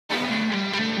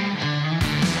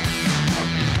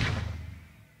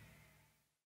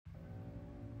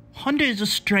Honda is a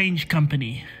strange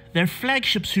company. Their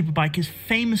flagship superbike is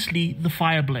famously the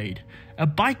Fireblade, a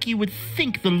bike you would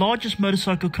think the largest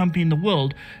motorcycle company in the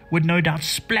world would no doubt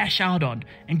splash out on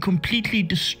and completely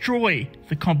destroy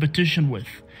the competition with.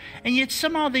 And yet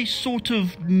somehow they sort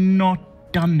of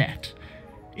not done that,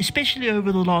 especially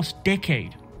over the last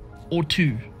decade or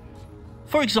two.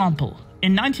 For example,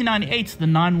 in 1998 the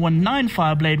 919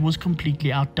 Fireblade was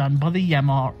completely outdone by the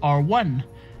Yamaha R1.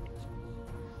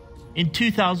 In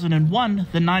 2001,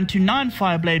 the 929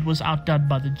 Fireblade was outdone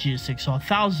by the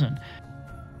GSX-R1000.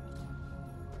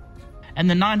 And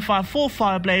the 954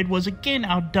 Fireblade was again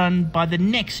outdone by the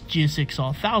next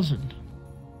GSX-R1000.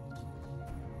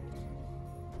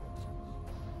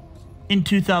 In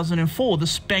 2004, the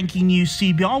spanking new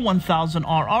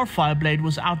CBR1000RR-R Fireblade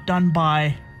was outdone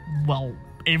by, well,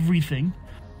 everything.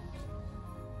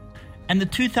 And the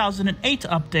 2008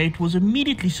 update was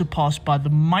immediately surpassed by the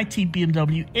mighty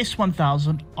BMW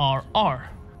S1000RR.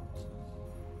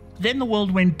 Then the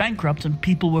world went bankrupt and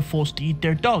people were forced to eat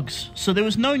their dogs, so there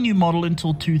was no new model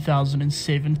until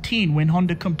 2017 when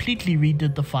Honda completely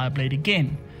redid the Fireblade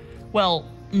again. Well,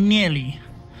 nearly.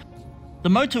 The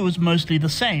motor was mostly the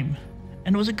same,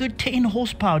 and was a good 10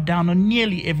 horsepower down on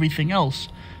nearly everything else.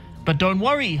 But don't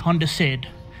worry, Honda said,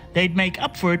 they'd make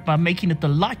up for it by making it the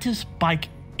lightest bike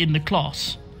in the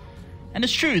class. And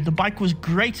it's true, the bike was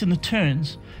great in the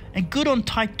turns and good on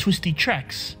tight twisty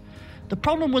tracks. The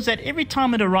problem was that every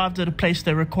time it arrived at a place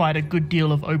that required a good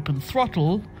deal of open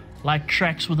throttle, like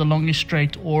tracks with the longest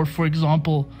straight or, for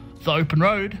example, the open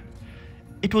road,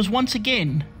 it was once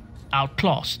again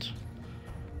outclassed.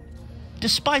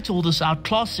 Despite all this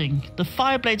outclassing, the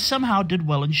Fireblade somehow did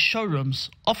well in showrooms,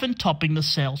 often topping the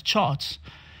sales charts.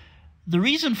 The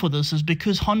reason for this is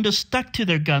because Honda stuck to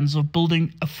their guns of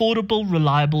building affordable,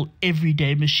 reliable,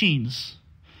 everyday machines.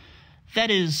 That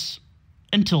is,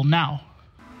 until now.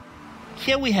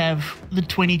 Here we have the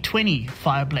 2020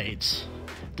 Fireblades,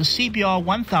 the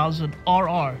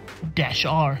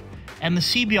CBR1000RR-R and the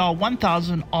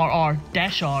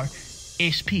CBR1000RR-R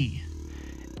SP.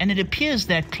 And it appears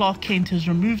that Clark Kent has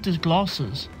removed his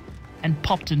glasses and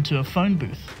popped into a phone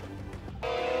booth.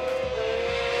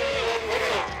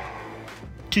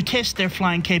 To test their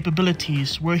flying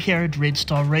capabilities, we're here at Red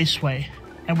Star Raceway,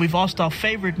 and we've asked our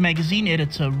favorite magazine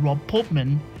editor, Rob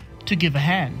Portman, to give a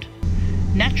hand.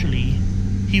 Naturally,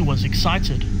 he was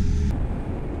excited.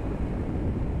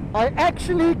 I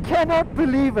actually cannot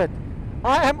believe it.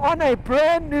 I am on a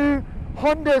brand new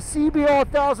Honda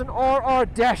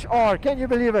CBR1000RR-R. Can you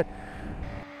believe it?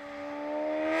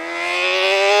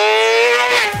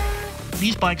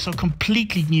 These bikes are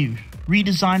completely new,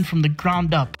 redesigned from the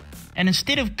ground up. And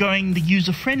instead of going the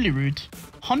user-friendly route,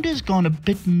 Honda's gone a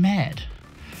bit mad.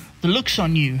 The looks are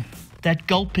new. That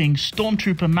gulping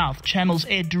stormtrooper mouth channels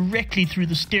air directly through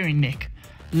the steering neck,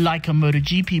 like a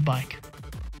MotoGP bike.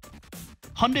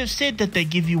 Honda have said that they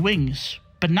give you wings,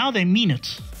 but now they mean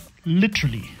it,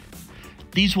 literally.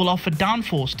 These will offer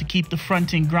downforce to keep the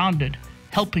front end grounded,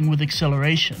 helping with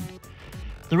acceleration.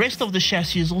 The rest of the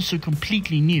chassis is also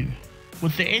completely new,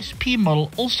 with the SP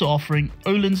model also offering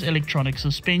Öhlins electronic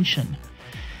suspension.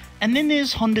 And then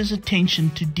there's Honda's attention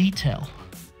to detail.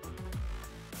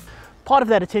 Part of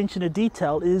that attention to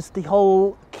detail is the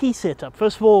whole key setup.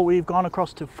 First of all, we've gone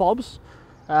across to fobs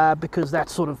because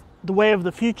that's sort of the way of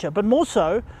the future. But more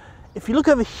so, if you look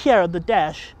over here at the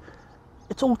dash,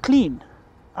 it's all clean.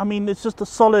 I mean, it's just a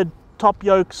solid top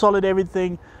yoke, solid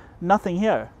everything, nothing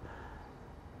here.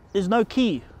 There's no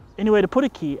key. Anywhere to put a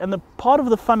key, and the part of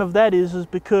the fun of that is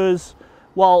because,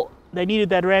 well, they needed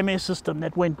that RAM air system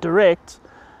that went direct,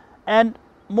 and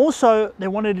more so they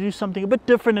wanted to do something a bit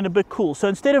different and a bit cool. So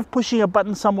instead of pushing a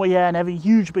button somewhere here and having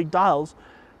huge big dials,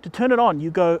 to turn it on you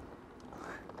go,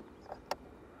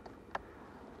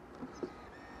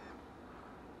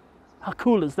 how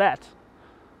cool is that?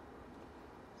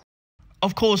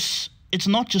 Of course, it's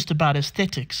not just about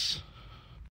aesthetics.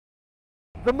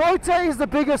 The motor is the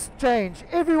biggest change.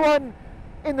 Everyone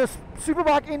in the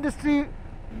superbike industry,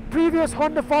 previous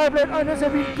Honda Fireblade owners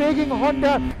have been begging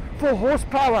Honda for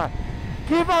horsepower.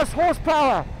 Give us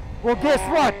horsepower. Well, guess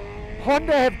what?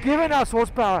 Honda have given us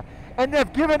horsepower, and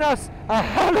they've given us a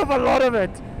hell of a lot of it.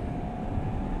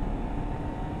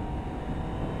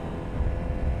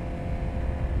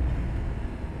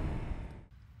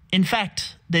 In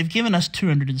fact, they've given us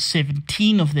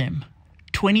 217 of them,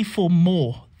 24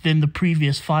 more than the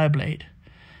previous Fireblade.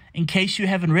 In case you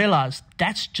haven't realized,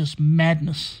 that's just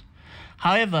madness.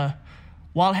 However,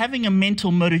 while having a mental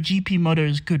MotoGP motor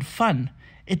is good fun,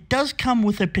 it does come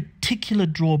with a particular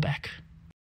drawback.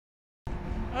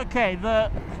 Okay,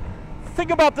 the thing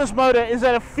about this motor is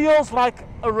that it feels like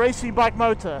a racing bike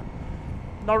motor.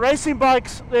 Now racing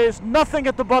bikes, there's nothing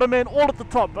at the bottom end, all at the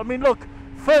top. I mean look,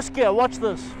 first gear, watch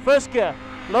this. First gear,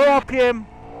 low RPM,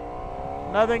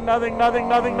 nothing. You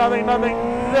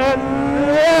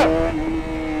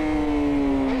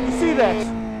see that?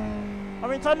 I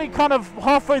mean it's only kind of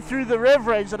halfway through the rev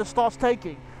range that it starts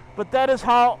taking. But that is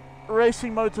how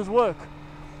racing motors work.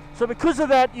 So because of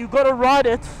that, you've got to ride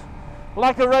it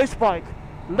like a race bike.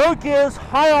 Low gears,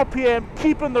 high RPM,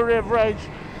 keeping the rev range,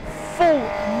 full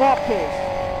Marquez.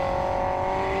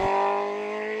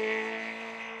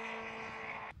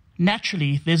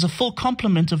 Naturally, there's a full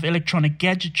complement of electronic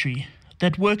gadgetry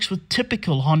that works with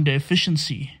typical Honda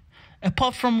efficiency,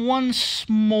 apart from one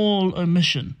small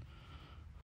omission.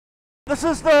 This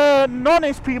is the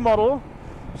non-SP model,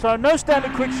 so no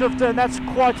standard quick shifter, and that's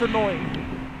quite annoying.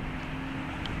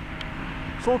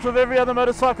 Sort of every other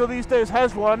motorcycle these days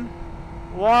has one.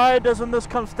 Why doesn't this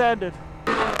come standard?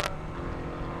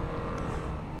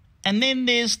 And then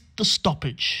there's the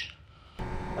stoppage.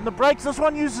 And the brakes, this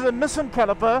one uses a Nissan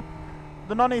caliper,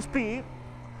 the non-SP,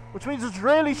 which means it's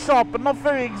really sharp but not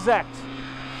very exact.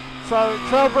 So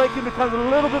trail braking becomes a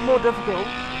little bit more difficult.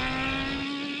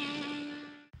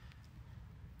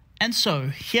 And so,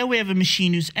 here we have a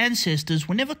machine whose ancestors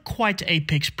were never quite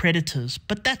apex predators,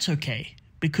 but that's okay,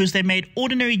 because they made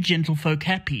ordinary gentlefolk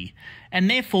happy, and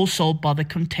therefore sold by the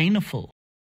containerful.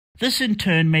 This in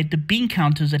turn made the bean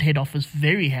counters at head office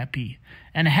very happy,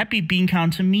 and a happy bean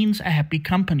counter means a happy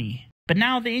company. But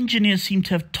now the engineers seem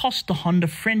to have tossed the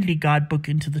Honda-friendly guidebook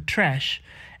into the trash,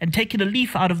 and taken a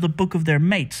leaf out of the book of their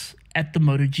mates at the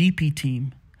MotoGP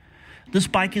team. This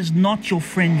bike is not your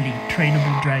friendly,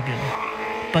 trainable dragon,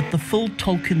 but the full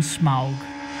Tolkien Smaug,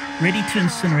 ready to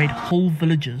incinerate whole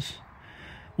villages.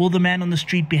 Will the man on the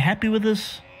street be happy with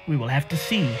this? We will have to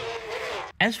see.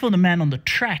 As for the man on the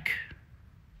track,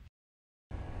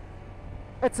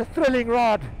 It's a thrilling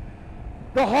ride.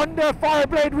 The Honda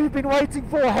Fireblade we've been waiting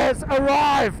for has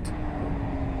arrived.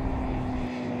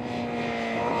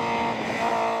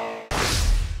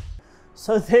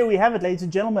 So there we have it, ladies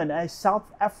and gentlemen, a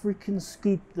South African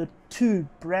scoop, the two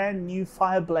brand new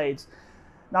Fireblades.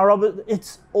 Now, Robert,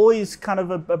 it's always kind of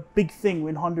a big thing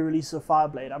when Honda releases a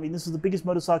Fireblade. I mean, this is the biggest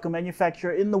motorcycle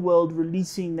manufacturer in the world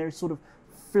releasing their sort of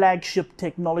flagship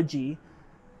technology.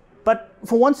 But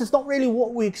for once, it's not really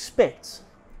what we expect.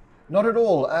 Not at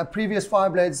all. Previous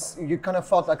Fireblades, you kind of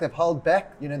felt like they've held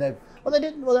back. You know, they've... Well, they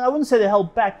didn't. Well, I wouldn't say they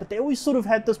held back, but they always sort of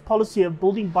had this policy of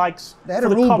building bikes. They had a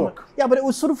rule book. Yeah, but it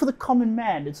was sort of for the common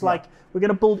man. It's like, we're going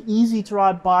to build easy to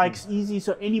ride bikes, easy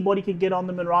so anybody can get on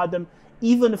them and ride them,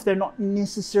 even if they're not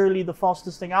necessarily the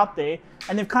fastest thing out there.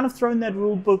 And they've kind of thrown that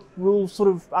rule sort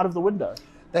of out of the window.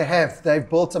 They have. They've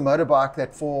built a motorbike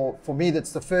that for me,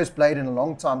 that's the first blade in a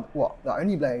long time, well, the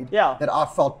only blade that I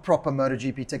felt proper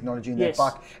MotoGP technology in that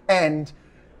bike. And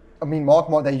I mean,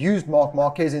 they used Marc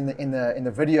Marquez in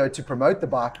the video to promote the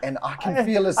bike, and I can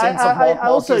feel a sense of Marc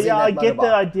Marquez in that I get motorbike.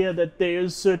 the idea that there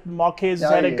is certain Marquez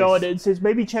had a go at it and says,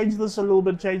 maybe change this a little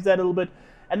bit, change that a little bit.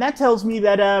 And that tells me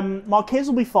that Marquez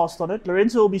will be fast on it,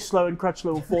 Lorenzo will be slow, and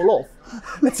Crutchlow will fall off.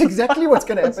 That's exactly what's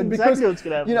going to happen. That's exactly what's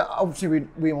going to happen. You know, obviously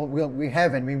we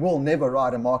have and we will never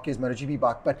ride a Marquez MotoGP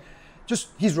bike, but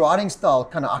just his riding style,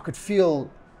 kind of, I could feel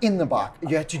in the bike.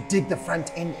 You had to dig the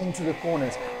front end into the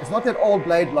corners. It's not that old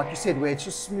blade, like you said, where it's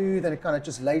just smooth and it kind of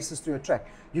just laces through a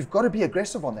track. You've got to be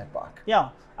aggressive on that bike. Yeah,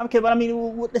 okay, but I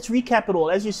mean, let's recap it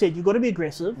all. As you said, you've got to be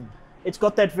aggressive. It's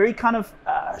got that very kind of,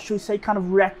 should we say, kind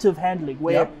of reactive handling,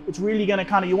 where it's really going to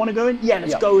kind of, you want to go in? Yeah,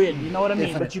 let's go in. You know what I mean?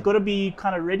 Definitely. But you've got to be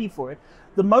kind of ready for it.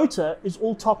 The motor is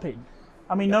all top end.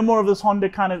 I mean, no more of this Honda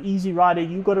kind of easy rider.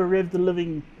 You've got to rev the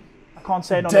living. I can't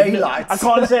say it on daylight. I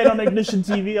can't say it on Ignition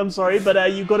TV. I'm sorry,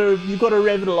 but you got to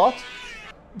rev it a lot.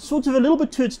 Sort of a little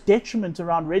bit to its detriment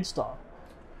around Red Star.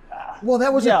 Well,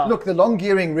 that was look. The long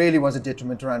gearing really was a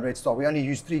detriment around Red Star. We only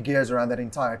used 3 gears around that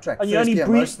entire track. And you only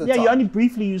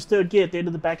briefly used third gear at the end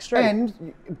of the back straight.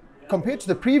 And compared to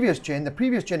the previous gen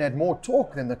had more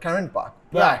torque than the current bike.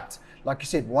 But like you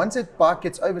said, once that bike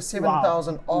gets over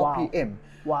 7,000 RPM.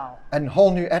 Wow. And whole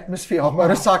new atmosphere of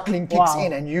motorcycling kicks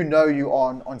in, and you know you're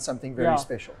on something very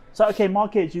special. So okay,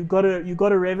 Marquez, you've got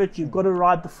to rev it, you've got to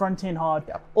ride the front end hard.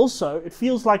 Also, it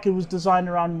feels like it was designed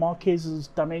around Marquez's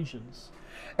dimensions.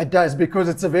 It does, because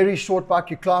it's a very short bike.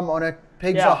 You climb on it,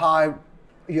 pegs are high,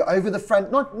 you're over the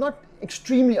front, not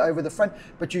extremely over the front,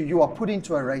 but you are put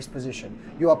into a race position.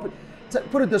 You are put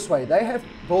it this way, they've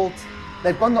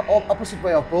gone the opposite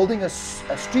way of building a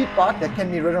street bike that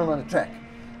can be ridden on a track.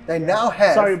 They now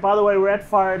have... Sorry, by the way, we're at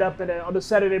Fire It Up on a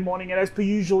Saturday morning, and as per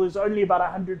usual, there's only about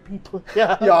 100 people.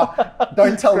 Yeah,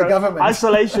 don't tell the government.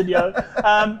 Isolation, yo.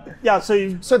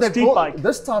 So they've built,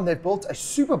 this time they've built a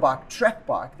superbike, track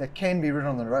bike, that can be ridden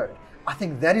on the road. I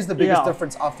think that is the biggest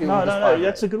difference I feel with this Fireblade.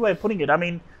 That's a good way of putting it. I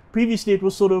mean, previously it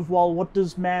was sort of, well, what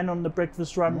does man on the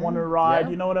breakfast run want to ride?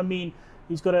 You know what I mean?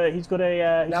 He's got a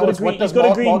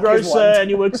green grocer and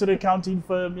he works at an accounting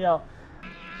firm. Yeah.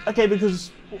 Okay,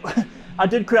 because I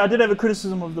did have a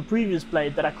criticism of the previous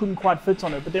blade that I couldn't quite fit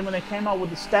on it. But then when they came out with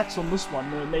the stats on this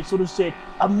one, they sort of said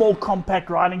a more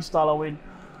compact riding style. I went,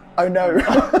 oh no.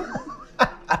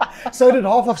 So did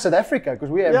half of South Africa, because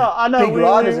we have big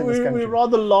riders in this country. We're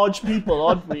rather large people,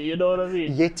 aren't we? You know what I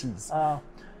mean? Yetis.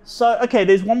 So, okay,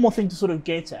 there's one more thing to sort of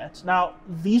get at. Now,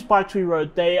 these bikes we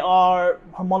rode, they are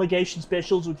homologation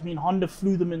specials, which mean Honda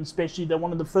flew them in specially. They're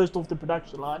one of the first off the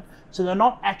production line. So they're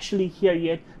not actually here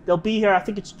yet. They'll be here, I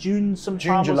think it's June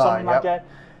sometime or something like that.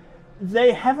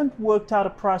 They haven't worked out a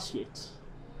price yet.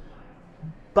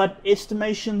 But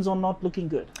estimations are not looking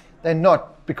good. They're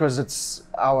not, because it's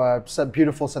our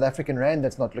beautiful South African rand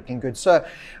that's not looking good. So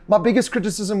my biggest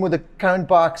criticism with the current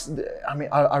bikes, I mean,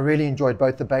 I really enjoyed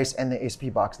both the base and the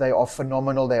SP bikes. They are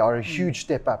phenomenal. They are a huge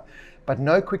step up. But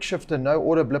no quick shifter, no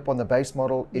auto blip on the base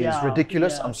model is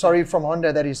ridiculous. I'm sorry from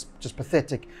Honda, that is just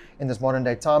pathetic in this modern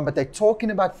day time. But they're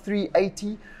talking about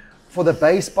 380 for the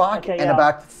base bike and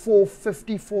about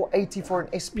 450, 480 for an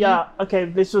SP. Yeah, okay,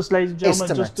 this was, ladies and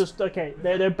gentlemen, okay,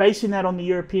 they're basing that on the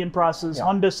European prices.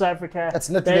 Honda South Africa. That's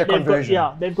literally a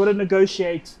conversion. They've got to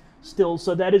negotiate still,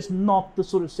 so that is not the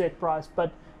sort of set price,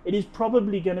 but it is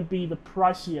probably going to be the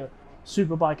pricier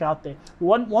superbike out there.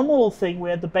 One more thing, we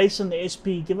had the base and the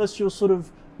SP. Give us your sort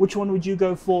of, which one would you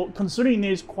go for, considering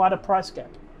there's quite a price gap?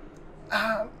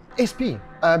 SP,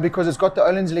 because it's got the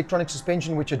Öhlins electronic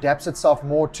suspension, which adapts itself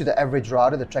more to the average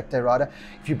rider, the track day rider.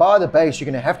 If you buy the base, you're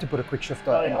going to have to put a quick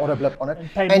shifter and auto blip on it,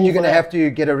 and you're going to have to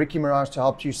get a Ricky Mirage to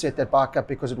help you set that bike up,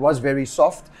 because it was very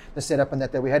soft, the setup and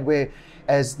that we had,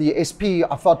 whereas the SP,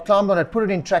 I felt climbed on it, put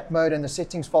it in track mode, and the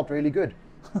settings felt really good.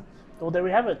 Well, there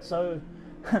we have it. So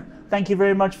thank you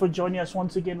very much for joining us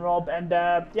once again, Rob, and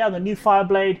the new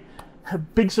Fireblade, a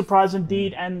big surprise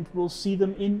indeed, and we'll see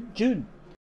them in June.